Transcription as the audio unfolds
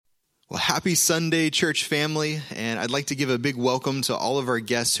Well, happy Sunday, church family, and I'd like to give a big welcome to all of our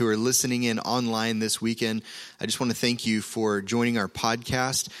guests who are listening in online this weekend. I just want to thank you for joining our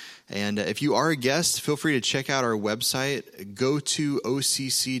podcast, and if you are a guest, feel free to check out our website, go to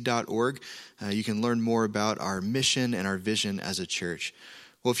occ.org. You can learn more about our mission and our vision as a church.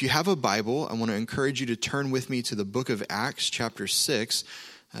 Well, if you have a Bible, I want to encourage you to turn with me to the book of Acts, chapter 6,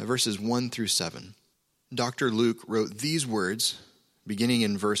 verses 1 through 7. Dr. Luke wrote these words, beginning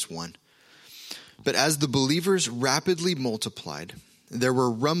in verse 1. But as the believers rapidly multiplied, there were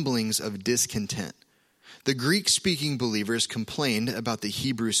rumblings of discontent. The Greek-speaking believers complained about the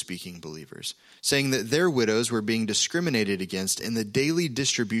Hebrew-speaking believers, saying that their widows were being discriminated against in the daily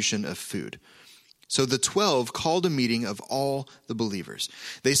distribution of food. So the 12 called a meeting of all the believers.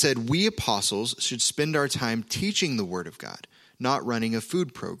 They said, "We apostles should spend our time teaching the word of God, not running a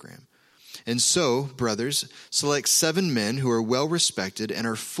food program. And so, brothers, select 7 men who are well respected and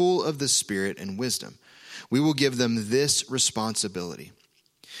are full of the Spirit and wisdom. We will give them this responsibility.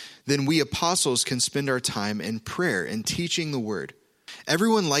 Then we apostles can spend our time in prayer and teaching the word."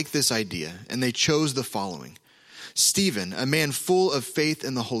 Everyone liked this idea, and they chose the following: Stephen, a man full of faith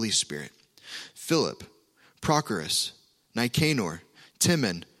in the Holy Spirit; Philip, Prochorus, Nicanor,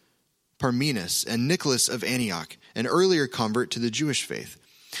 Timon, Parmenas, and Nicholas of Antioch, an earlier convert to the Jewish faith.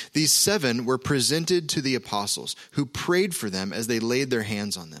 These 7 were presented to the apostles, who prayed for them as they laid their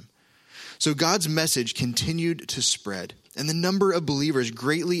hands on them. So God's message continued to spread, and the number of believers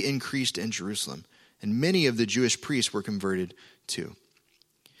greatly increased in Jerusalem, and many of the Jewish priests were converted too.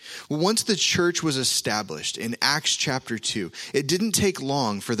 Well, once the church was established in Acts chapter 2, it didn't take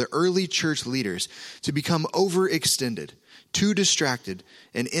long for the early church leaders to become overextended, too distracted,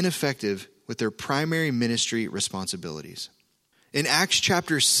 and ineffective with their primary ministry responsibilities. In Acts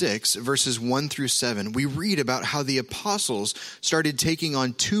chapter 6, verses 1 through 7, we read about how the apostles started taking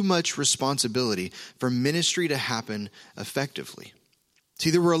on too much responsibility for ministry to happen effectively. See,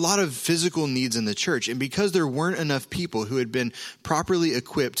 there were a lot of physical needs in the church, and because there weren't enough people who had been properly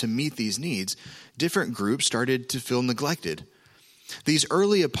equipped to meet these needs, different groups started to feel neglected. These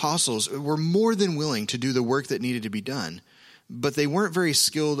early apostles were more than willing to do the work that needed to be done, but they weren't very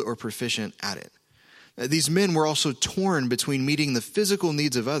skilled or proficient at it. These men were also torn between meeting the physical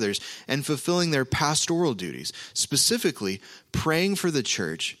needs of others and fulfilling their pastoral duties, specifically praying for the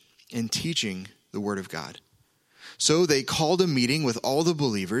church and teaching the word of God. So they called a meeting with all the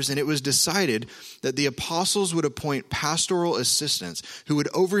believers, and it was decided that the apostles would appoint pastoral assistants who would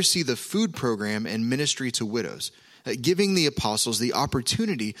oversee the food program and ministry to widows, giving the apostles the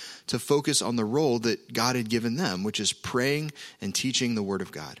opportunity to focus on the role that God had given them, which is praying and teaching the word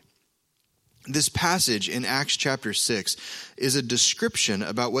of God. This passage in Acts chapter 6 is a description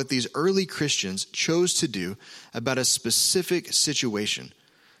about what these early Christians chose to do about a specific situation,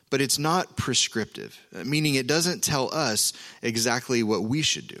 but it's not prescriptive, meaning it doesn't tell us exactly what we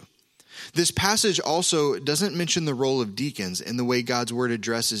should do. This passage also doesn't mention the role of deacons in the way God's word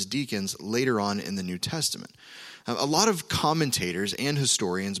addresses deacons later on in the New Testament. A lot of commentators and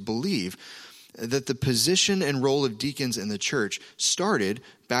historians believe that the position and role of deacons in the church started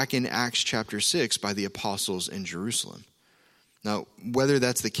back in Acts chapter 6 by the apostles in Jerusalem. Now, whether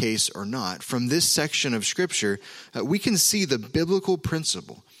that's the case or not, from this section of Scripture, we can see the biblical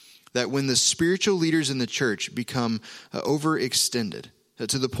principle that when the spiritual leaders in the church become overextended,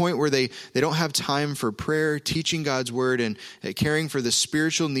 to the point where they don't have time for prayer, teaching God's word, and caring for the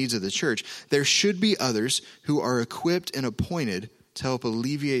spiritual needs of the church, there should be others who are equipped and appointed to help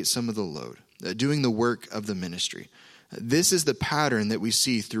alleviate some of the load, doing the work of the ministry. This is the pattern that we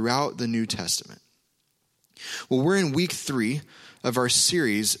see throughout the New Testament. Well, we're in week 3 of our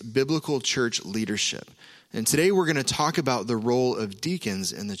series, Biblical Church Leadership. And today we're going to talk about the role of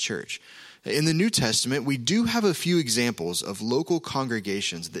deacons in the church. In the New Testament, we do have a few examples of local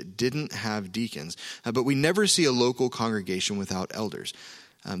congregations that didn't have deacons, but we never see a local congregation without elders.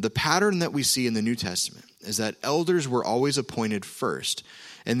 The pattern that we see in the New Testament is that elders were always appointed first.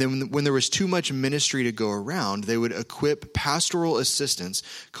 And then when there was too much ministry to go around, they would equip pastoral assistants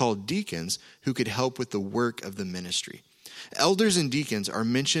called deacons who could help with the work of the ministry. Elders and deacons are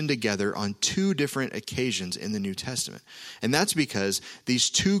mentioned together on 2 different occasions in the New Testament. And that's because these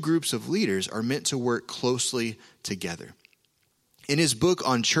 2 groups of leaders are meant to work closely together. In his book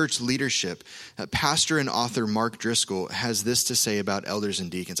on church leadership, pastor and author Mark Driscoll has this to say about elders and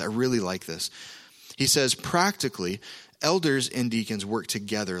deacons. I really like this. He says, practically, elders and deacons work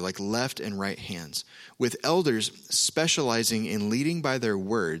together like left and right hands, with elders specializing in leading by their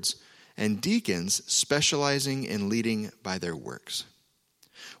words and deacons specializing in leading by their works.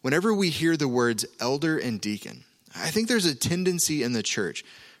 Whenever we hear the words elder and deacon, I think there's a tendency in the church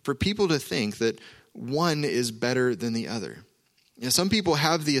for people to think that one is better than the other. Some people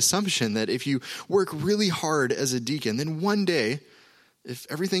have the assumption that if you work really hard as a deacon, then one day, if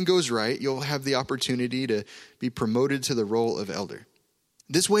everything goes right, you'll have the opportunity to be promoted to the role of elder.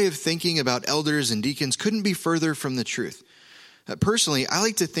 This way of thinking about elders and deacons couldn't be further from the truth. Personally, I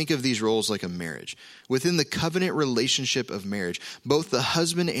like to think of these roles like a marriage. Within the covenant relationship of marriage, both the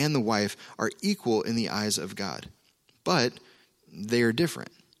husband and the wife are equal in the eyes of God. But they are different,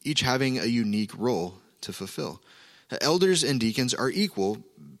 each having a unique role to fulfill. Elders and deacons are equal,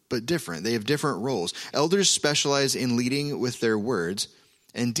 but different. They have different roles. Elders specialize in leading with their words,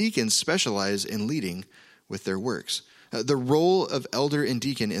 and deacons specialize in leading with their works. The role of elder and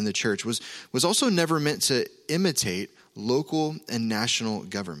deacon in the church was also never meant to imitate local and national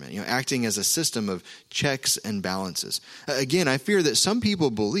government, acting as a system of checks and balances. Again, I fear that some people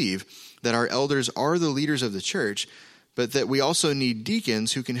believe that our elders are the leaders of the church, but that we also need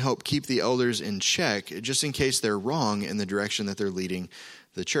deacons who can help keep the elders in check just in case they're wrong in the direction that they're leading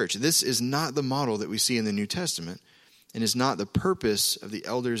the church. This is not the model that we see in the New Testament and is not the purpose of the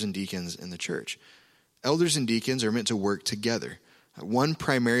elders and deacons in the church. Elders and deacons are meant to work together, one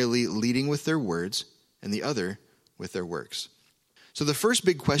primarily leading with their words and the other with their works. So the first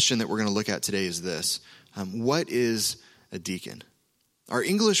big question that we're going to look at today is this. What is a deacon? Our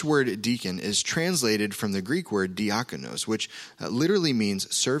English word deacon is translated from the Greek word diakonos, which literally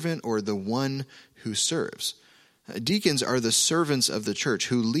means servant or the one who serves. Deacons are the servants of the church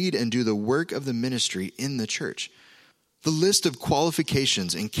who lead and do the work of the ministry in the church. The list of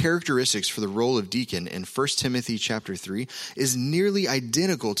qualifications and characteristics for the role of deacon in 1 Timothy chapter 3 is nearly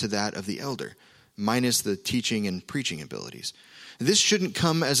identical to that of the elder, minus the teaching and preaching abilities. This shouldn't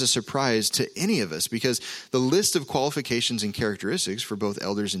come as a surprise to any of us because the list of qualifications and characteristics for both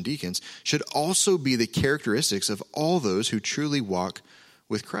elders and deacons should also be the characteristics of all those who truly walk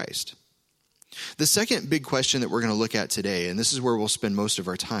with Christ. The second big question that we're going to look at today, and this is where we'll spend most of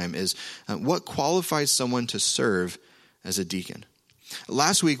our time, is what qualifies someone to serve as a deacon?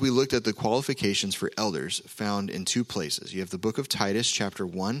 Last week, we looked at the qualifications for elders found in two places. You have the book of Titus, chapter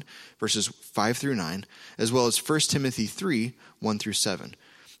 1, verses 5 through 9, as well as 1 Timothy 3, 1 through 7.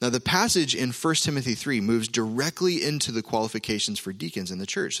 Now, the passage in 1 Timothy 3 moves directly into the qualifications for deacons in the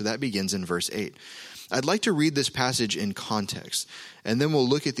church, so that begins in verse 8. I'd like to read this passage in context, and then we'll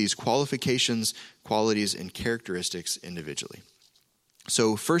look at these qualifications, qualities, and characteristics individually.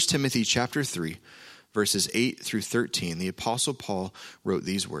 So 1 Timothy chapter 3, verses 8 through 13, the Apostle Paul wrote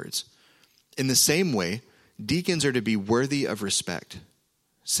these words. In the same way, deacons are to be worthy of respect,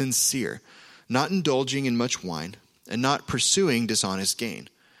 sincere, not indulging in much wine, and not pursuing dishonest gain.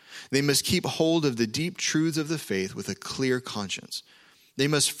 They must keep hold of the deep truths of the faith with a clear conscience. They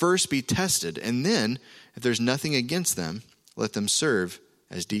must first be tested, and then, if there's nothing against them, let them serve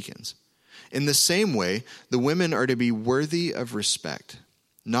as deacons. In the same way, the women are to be worthy of respect,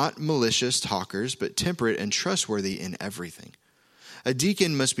 not malicious talkers, but temperate and trustworthy in everything. A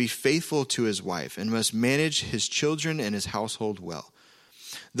deacon must be faithful to his wife and must manage his children and his household well.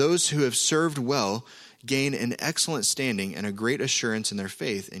 Those who have served well gain an excellent standing and a great assurance in their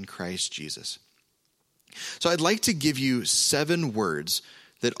faith in Christ Jesus. So I'd like to give you 7 words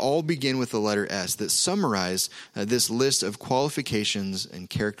that all begin with the letter S that summarize this list of qualifications and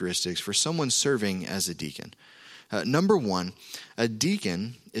characteristics for someone serving as a deacon. Number 1, a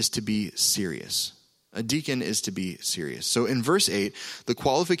deacon is to be serious. A deacon is to be serious. So in verse 8, the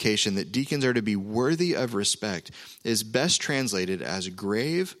qualification that deacons are to be worthy of respect is best translated as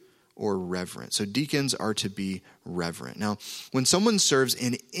grave or reverent. So deacons are to be reverent. Now, when someone serves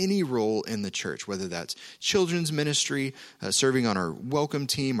in any role in the church, whether that's children's ministry, serving on our welcome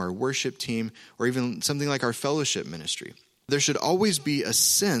team, our worship team, or even something like our fellowship ministry, there should always be a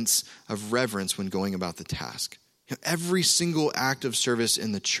sense of reverence when going about the task. Every single act of service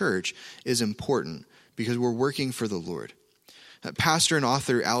in the church is important because we're working for the Lord. Pastor and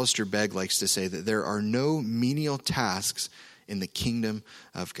author Alistair Begg likes to say that there are no menial tasks in the kingdom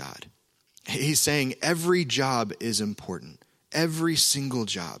of God. He's saying every job is important, every single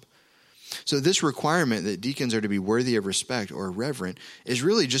job. So this requirement that deacons are to be worthy of respect or reverent is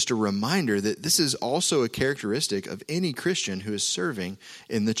really just a reminder that this is also a characteristic of any Christian who is serving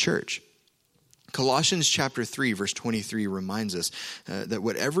in the church. Colossians chapter 3, verse 23 reminds us that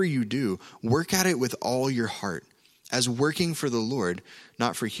whatever you do, work at it with all your heart, as working for the Lord,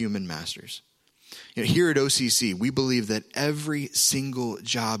 not for human masters. Here at OCC, we believe that every single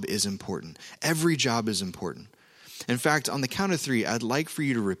job is important. Every job is important. In fact, on the count of 3, I'd like for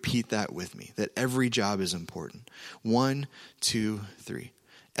you to repeat that with me, that every job is important. 1, 2, 3.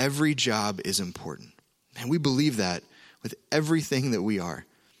 Every job is important. And we believe that with everything that we are.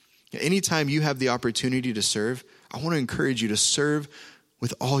 Anytime you have the opportunity to serve, I want to encourage you to serve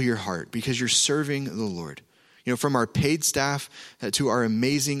with all your heart because you're serving the Lord. From our paid staff to our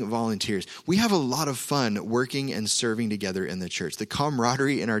amazing volunteers, we have a lot of fun working and serving together in the church. The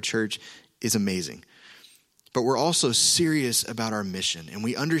camaraderie in our church is amazing. But we're also serious about our mission, and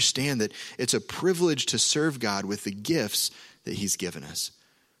we understand that it's a privilege to serve God with the gifts that he's given us.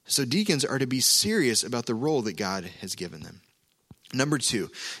 So deacons are to be serious about the role that God has given them. Number 2,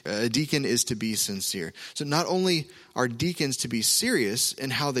 a deacon is to be sincere. So not only are deacons to be serious in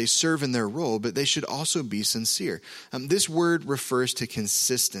how they serve in their role, but they should also be sincere. This word refers to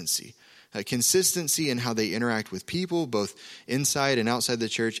consistency. Consistency in how they interact with people, both inside and outside the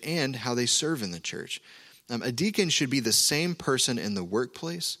church, and how they serve in the church. A deacon should be the same person in the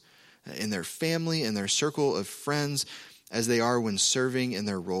workplace, in their family, in their circle of friends, as they are when serving in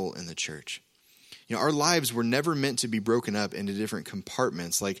their role in the church. Our lives were never meant to be broken up into different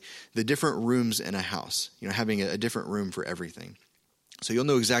compartments, like the different rooms in a house, having a different room for everything. So you'll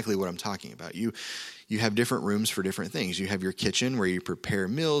know exactly what I'm talking about. You have different rooms for different things. You have your kitchen where you prepare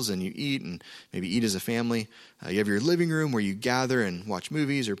meals and you eat and maybe eat as a family. You have your living room where you gather and watch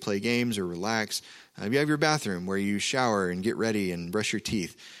movies or play games or relax. You have your bathroom where you shower and get ready and brush your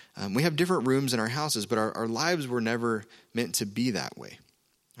teeth. We have different rooms in our houses, but our lives were never meant to be that way.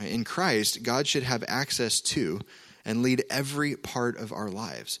 In Christ, God should have access to and lead every part of our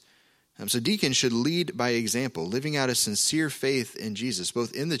lives. So deacons should lead by example, living out a sincere faith in Jesus,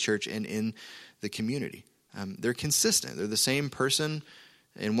 both in the church and in the community. They're consistent. They're the same person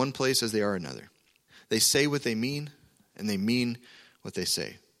in one place as they are another. They say what they mean, and they mean what they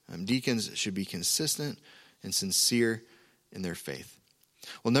say. Deacons should be consistent and sincere in their faith.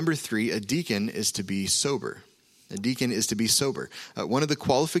 Well, number 3, a deacon is to be sober. A deacon is to be sober. One of the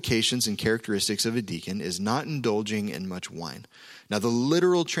qualifications and characteristics of a deacon is not indulging in much wine. Now, the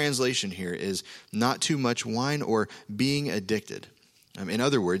literal translation here is not too much wine or being addicted. In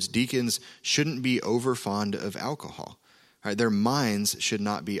other words, deacons shouldn't be over fond of alcohol. Right? Their minds should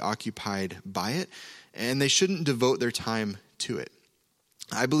not be occupied by it, and they shouldn't devote their time to it.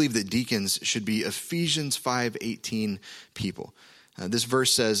 I believe that deacons should be Ephesians 5:18 people. This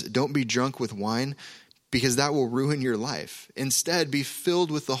verse says, "Don't be drunk with wine, because that will ruin your life. Instead, be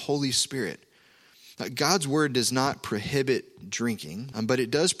filled with the Holy Spirit." God's word does not prohibit drinking, but it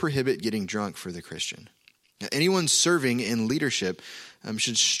does prohibit getting drunk for the Christian. Anyone serving in leadership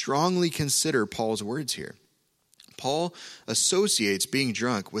should strongly consider Paul's words here. Paul associates being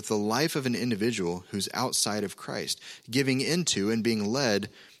drunk with the life of an individual who's outside of Christ, giving into and being led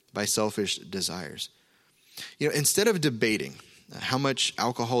by selfish desires. Instead of debating how much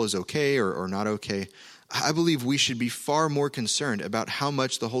alcohol is okay or not okay, I believe we should be far more concerned about how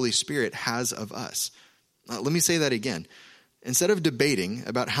much the Holy Spirit has of us. Let me say that again. Instead of debating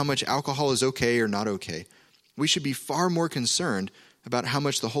about how much alcohol is okay or not okay, we should be far more concerned about how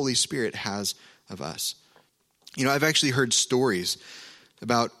much the Holy Spirit has of us. I've actually heard stories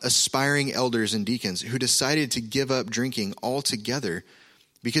about aspiring elders and deacons who decided to give up drinking altogether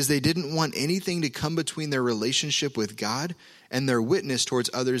because they didn't want anything to come between their relationship with God and their witness towards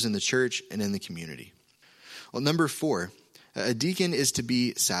others in the church and in the community. Well, number 4, a deacon is to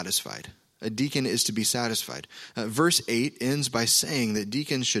be satisfied. A deacon is to be satisfied. Verse 8 ends by saying that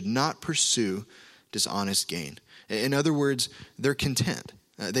deacons should not pursue dishonest gain. In other words, they're content.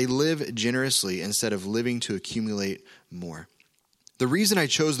 They live generously instead of living to accumulate more. The reason I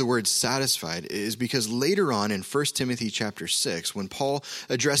chose the word satisfied is because later on in 1 Timothy chapter 6, when Paul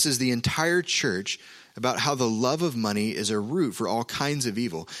addresses the entire church about how the love of money is a root for all kinds of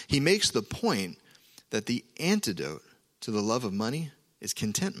evil, he makes the point that the antidote to the love of money is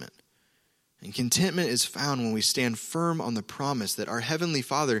contentment. And contentment is found when we stand firm on the promise that our Heavenly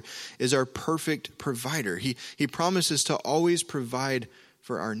Father is our perfect provider. He promises to always provide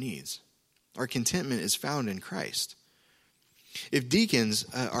for our needs. Our contentment is found in Christ. If deacons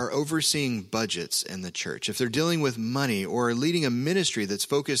are overseeing budgets in the church, if they're dealing with money or are leading a ministry that's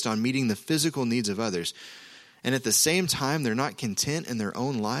focused on meeting the physical needs of others, and at the same time they're not content in their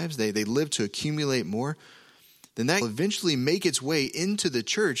own lives, they live to accumulate more, then that will eventually make its way into the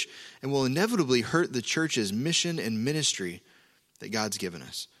church and will inevitably hurt the church's mission and ministry that God's given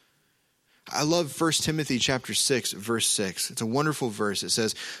us. I love 1 Timothy chapter 6, verse 6. It's a wonderful verse. It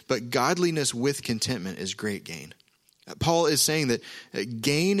says, "But godliness with contentment is great gain." Paul is saying that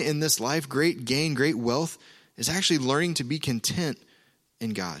gain in this life, great gain, great wealth, is actually learning to be content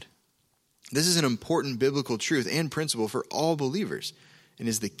in God. This is an important biblical truth and principle for all believers and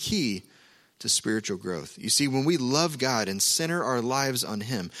is the key to spiritual growth. You see, when we love God and center our lives on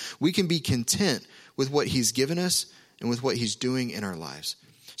Him, we can be content with what He's given us and with what He's doing in our lives.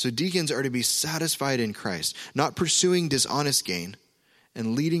 So deacons are to be satisfied in Christ, not pursuing dishonest gain,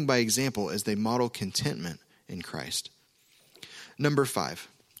 and leading by example as they model contentment in Christ. Number 5,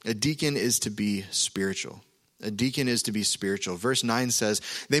 a deacon is to be spiritual. A deacon is to be spiritual. Verse 9 says,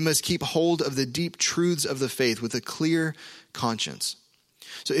 they must keep hold of the deep truths of the faith with a clear conscience.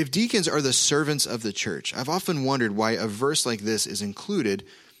 So if deacons are the servants of the church, I've often wondered why a verse like this is included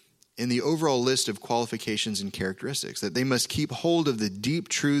in the overall list of qualifications and characteristics, that they must keep hold of the deep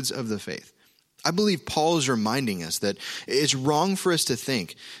truths of the faith. I believe Paul is reminding us that it's wrong for us to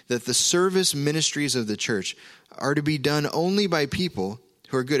think that the service ministries of the church are to be done only by people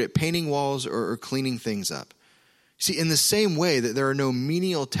who are good at painting walls or cleaning things up. See, in the same way that there are no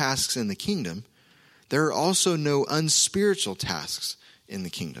menial tasks in the kingdom, there are also no unspiritual tasks in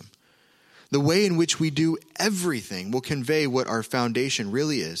the kingdom. The way in which we do everything will convey what our foundation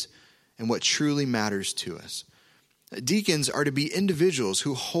really is and what truly matters to us. Deacons are to be individuals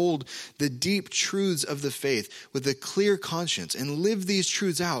who hold the deep truths of the faith with a clear conscience and live these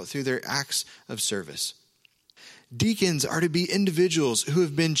truths out through their acts of service. Deacons are to be individuals who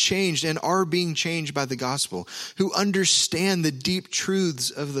have been changed and are being changed by the gospel, who understand the deep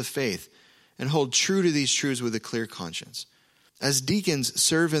truths of the faith and hold true to these truths with a clear conscience. As deacons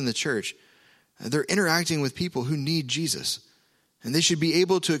serve in the church, they're interacting with people who need Jesus, and they should be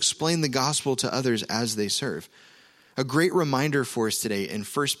able to explain the gospel to others as they serve. A great reminder for us today in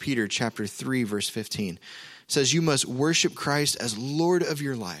 1 Peter chapter 3, verse 15 says, you must worship Christ as Lord of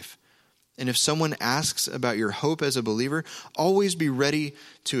your life. And if someone asks about your hope as a believer, always be ready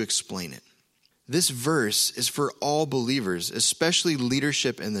to explain it. This verse is for all believers, especially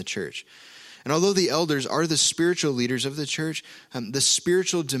leadership in the church. And although the elders are the spiritual leaders of the church, the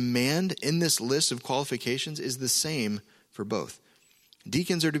spiritual demand in this list of qualifications is the same for both.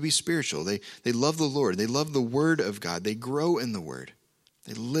 Deacons are to be spiritual. They love the Lord. They love the word of God. They grow in the word.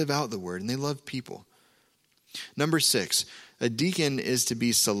 They live out the word, and they love people. Number 6, a deacon is to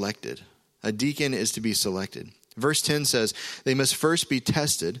be selected. A deacon is to be selected. Verse 10 says, they must first be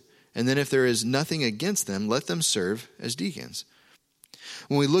tested, and then if there is nothing against them, let them serve as deacons.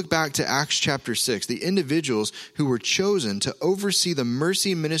 When we look back to Acts chapter 6, the individuals who were chosen to oversee the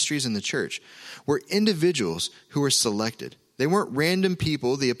mercy ministries in the church were individuals who were selected. They weren't random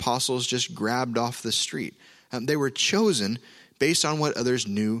people the apostles just grabbed off the street. They were chosen based on what others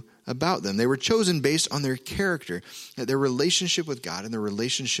knew about them. They were chosen based on their character, their relationship with God, and their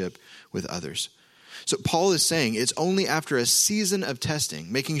relationship with others. So Paul is saying it's only after a season of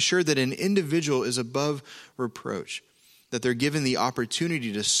testing, making sure that an individual is above reproach, that they're given the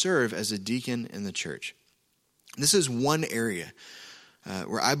opportunity to serve as a deacon in the church. This is one area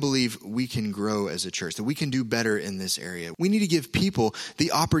where I believe we can grow as a church, that we can do better in this area. We need to give people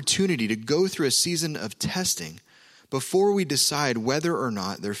the opportunity to go through a season of testing before we decide whether or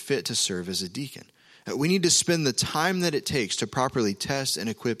not they're fit to serve as a deacon. We need to spend the time that it takes to properly test and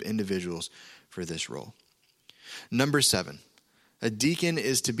equip individuals for this role. Number 7, a deacon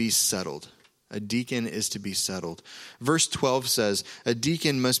is to be settled. A deacon is to be settled. Verse 12 says, a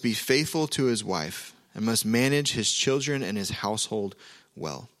deacon must be faithful to his wife and must manage his children and his household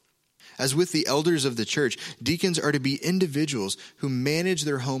well. As with the elders of the church, deacons are to be individuals who manage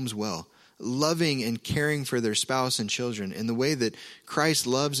their homes well, loving and caring for their spouse and children in the way that Christ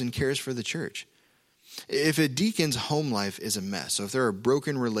loves and cares for the church. If a deacon's home life is a mess, so if there are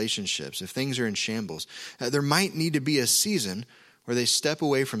broken relationships, if things are in shambles, there might need to be a season where they step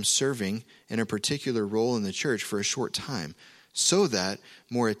away from serving in a particular role in the church for a short time so that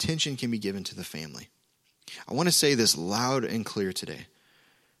more attention can be given to the family. I want to say this loud and clear today.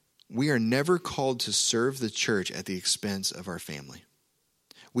 We are never called to serve the church at the expense of our family.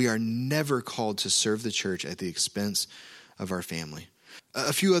 We are never called to serve the church at the expense of our family.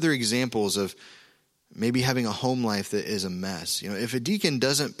 A few other examples of maybe having a home life that is a mess. If a deacon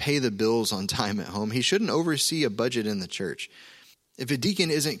doesn't pay the bills on time at home, he shouldn't oversee a budget in the church. If a deacon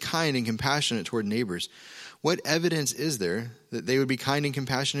isn't kind and compassionate toward neighbors, what evidence is there that they would be kind and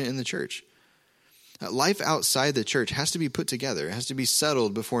compassionate in the church? Life outside the church has to be put together. It has to be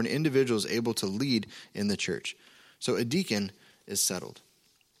settled before an individual is able to lead in the church. So a deacon is settled.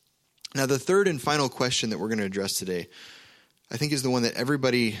 Now, the third and final question that we're going to address today, I think, is the one that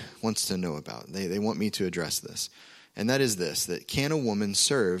everybody wants to know about. They want me to address this. And that is this, that can a woman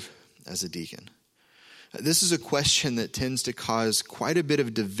serve as a deacon? This is a question that tends to cause quite a bit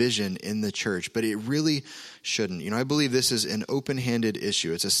of division in the church, but it really shouldn't. I believe this is an open-handed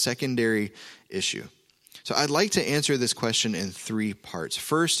issue. It's a secondary issue. So I'd like to answer this question in 3 parts.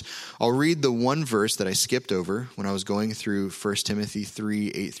 First, I'll read the one verse that I skipped over when I was going through 1 Timothy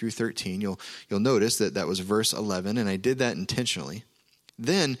 3, 8 through 13. You'll notice that was verse 11, and I did that intentionally.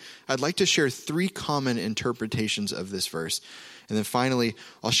 Then I'd like to share 3 common interpretations of this verse. And then finally,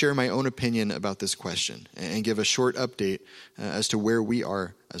 I'll share my own opinion about this question and give a short update as to where we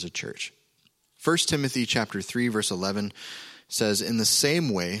are as a church. 1 Timothy chapter 3, verse 11 says, "In the same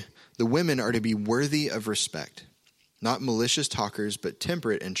way, the women are to be worthy of respect, not malicious talkers, but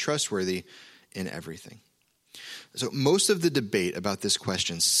temperate and trustworthy in everything." So most of the debate about this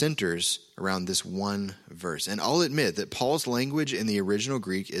question centers around this one verse. And I'll admit that Paul's language in the original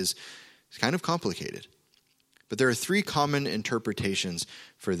Greek is kind of complicated. But there are 3 common interpretations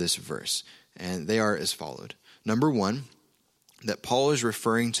for this verse, and they are as followed. Number 1, that Paul is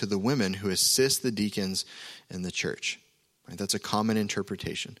referring to the women who assist the deacons in the church. Right? That's a common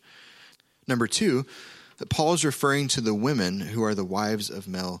interpretation. Number 2, that Paul is referring to the women who are the wives of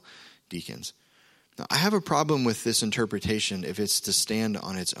male deacons. Now, I have a problem with this interpretation if it's to stand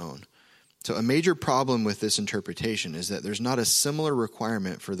on its own. So a major problem with this interpretation is that there's not a similar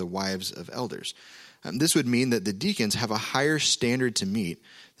requirement for the wives of elders. This would mean that the deacons have a higher standard to meet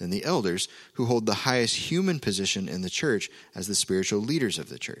than the elders, who hold the highest human position in the church as the spiritual leaders of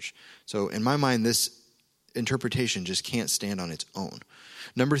the church. So in my mind, this interpretation just can't stand on its own.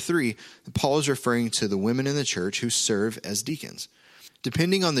 Number 3, Paul is referring to the women in the church who serve as deacons.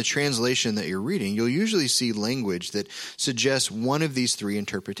 Depending on the translation that you're reading, you'll usually see language that suggests one of these 3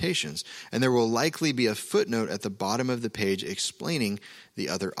 interpretations, and there will likely be a footnote at the bottom of the page explaining the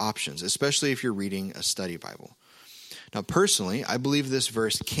other options, especially if you're reading a study Bible. Now, personally, I believe this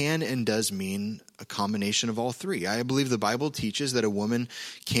verse can and does mean a combination of all 3. I believe the Bible teaches that a woman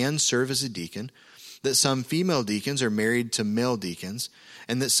can serve as a deacon, that some female deacons are married to male deacons,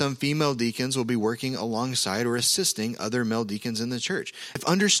 and that some female deacons will be working alongside or assisting other male deacons in the church. If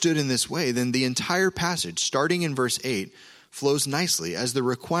understood in this way, then the entire passage, starting in verse 8, flows nicely, as the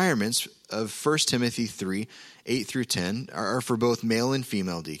requirements of 1 Timothy 3, 8 through 10 are for both male and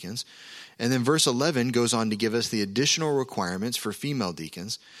female deacons. And then verse 11 goes on to give us the additional requirements for female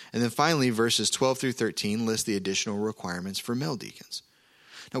deacons. And then finally, verses 12 through 13 list the additional requirements for male deacons.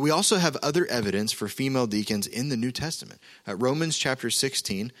 Now, we also have other evidence for female deacons in the New Testament. Romans chapter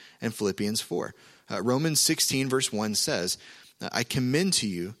 16 and Philippians 4. Romans 16 verse 1 says, "I commend to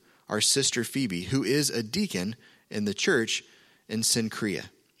you our sister Phoebe, who is a deacon in the church in Cenchrea."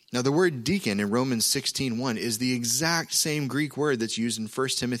 Now, the word deacon in Romans 16:1 is the exact same Greek word that's used in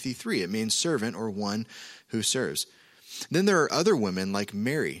 1 Timothy 3. It means servant or one who serves. Then there are other women like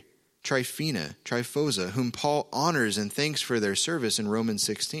Mary, Tryphena, Tryphosa, whom Paul honors and thanks for their service in Romans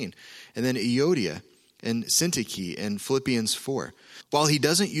 16. And then Euodia and Syntyche in Philippians 4. While he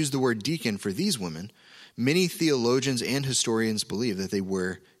doesn't use the word deacon for these women, many theologians and historians believe that they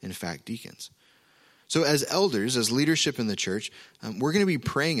were, in fact, deacons. So as elders, as leadership in the church, we're going to be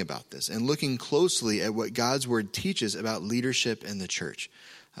praying about this and looking closely at what God's word teaches about leadership in the church.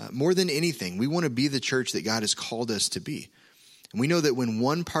 More than anything, we want to be the church that God has called us to be. And we know that when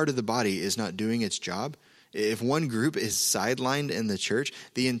one part of the body is not doing its job, if one group is sidelined in the church,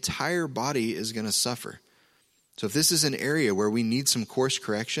 the entire body is going to suffer. So if this is an area where we need some course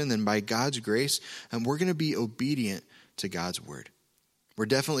correction, then by God's grace, we're going to be obedient to God's word. We're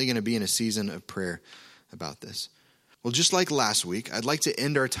definitely going to be in a season of prayer about this. Well, just like last week, I'd like to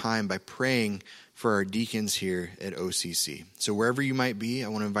end our time by praying for our deacons here at OCC. So wherever you might be, I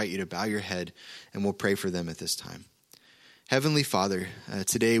want to invite you to bow your head, and we'll pray for them at this time. Heavenly Father,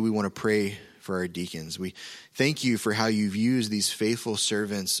 today we want to pray for our deacons. We thank you for how you've used these faithful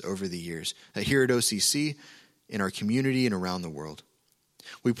servants over the years, here at OCC, in our community, and around the world.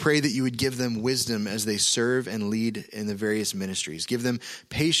 We pray that you would give them wisdom as they serve and lead in the various ministries. Give them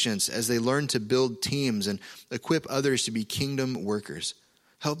patience as they learn to build teams and equip others to be kingdom workers.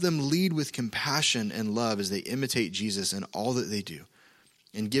 Help them lead with compassion and love as they imitate Jesus in all that they do.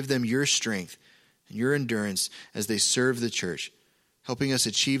 And give them your strength and your endurance as they serve the church, helping us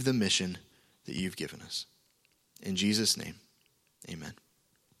achieve the mission that you've given us. In Jesus' name, amen.